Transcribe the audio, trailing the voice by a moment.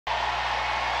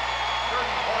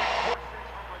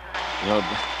You know,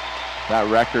 that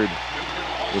record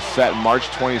was set March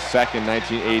 22nd,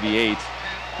 1988.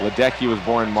 Ledecky was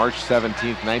born March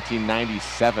 17th,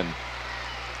 1997.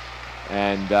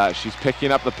 And she's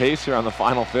picking up the pace here on the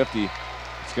final 50.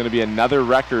 It's going to be another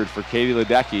record for Katie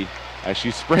Ledecky as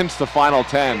she sprints the final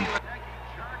 10.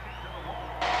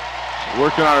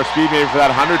 Working on her speed maybe for that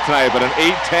 100 tonight, but an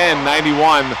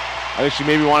 8:10.91. I think she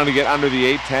maybe wanted to get under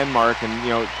the 8:10 mark, and you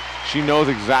know, she knows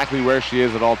exactly where she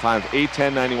is at all times.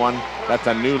 8:10.91, that's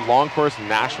a new long course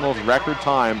nationals record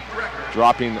time,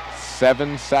 dropping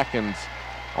 7 seconds,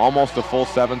 almost a full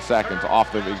 7 seconds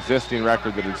off the existing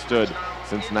record that had stood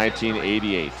since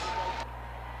 1988.